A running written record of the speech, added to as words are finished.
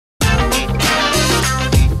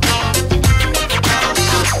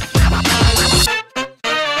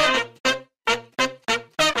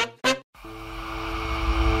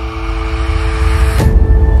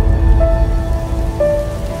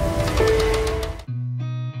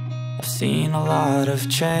seen a lot of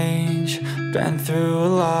change, been through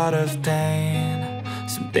a lot of pain.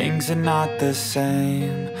 Some things are not the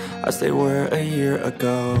same as they were a year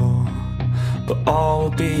ago, but all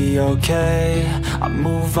will be okay. I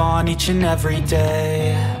move on each and every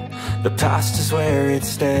day. The past is where it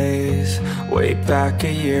stays, way back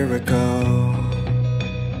a year ago.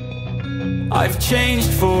 I've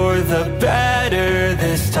changed for the better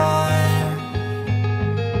this time.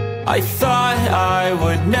 I thought I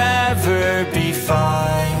would never be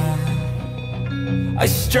fine. I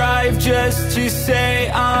strive just to say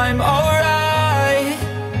I'm alright,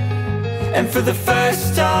 and for the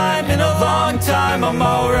first time in a long time I'm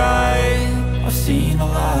alright. I've seen a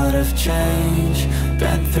lot of change,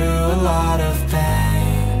 been through a lot of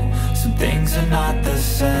pain. Some things are not the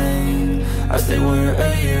same as they were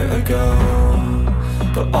a year ago,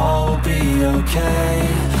 but all will be okay.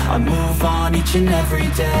 I move on each and every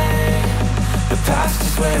day. The past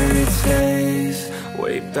is where it stays,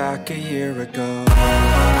 way back a year ago.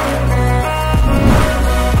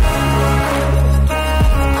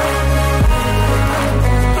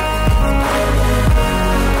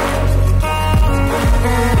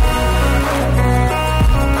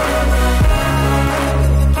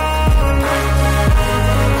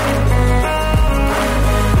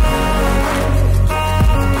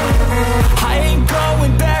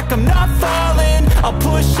 I'm not falling, I'll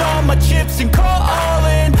push all my chips and call all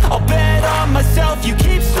in. I'll bet on myself, you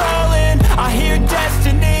keep stalling. I hear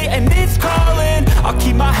destiny and it's calling. I'll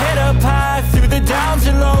keep my head up high through the downs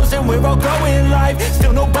and lows, and we're all going life.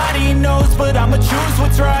 Still nobody knows, but I'ma choose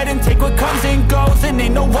what's right and take what comes and goes. And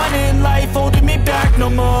ain't no one in life holding me back no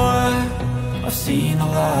more. I've seen a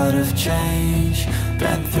lot of change,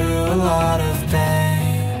 been through a lot of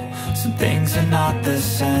pain. Some things are not the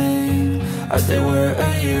same as they were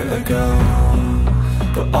a year ago,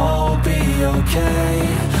 but all will be okay.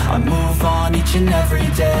 I move on each and every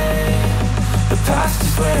day. The past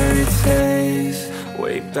is where it stays,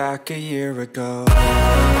 way back a year ago.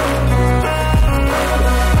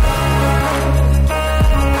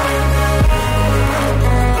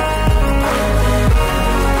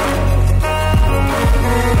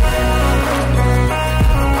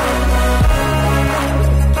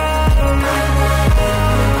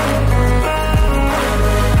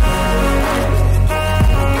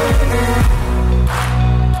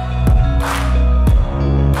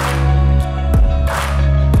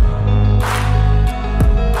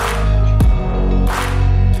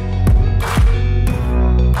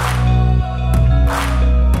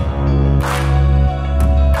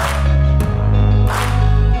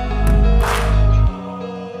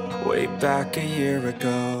 Back a year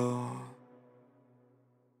ago.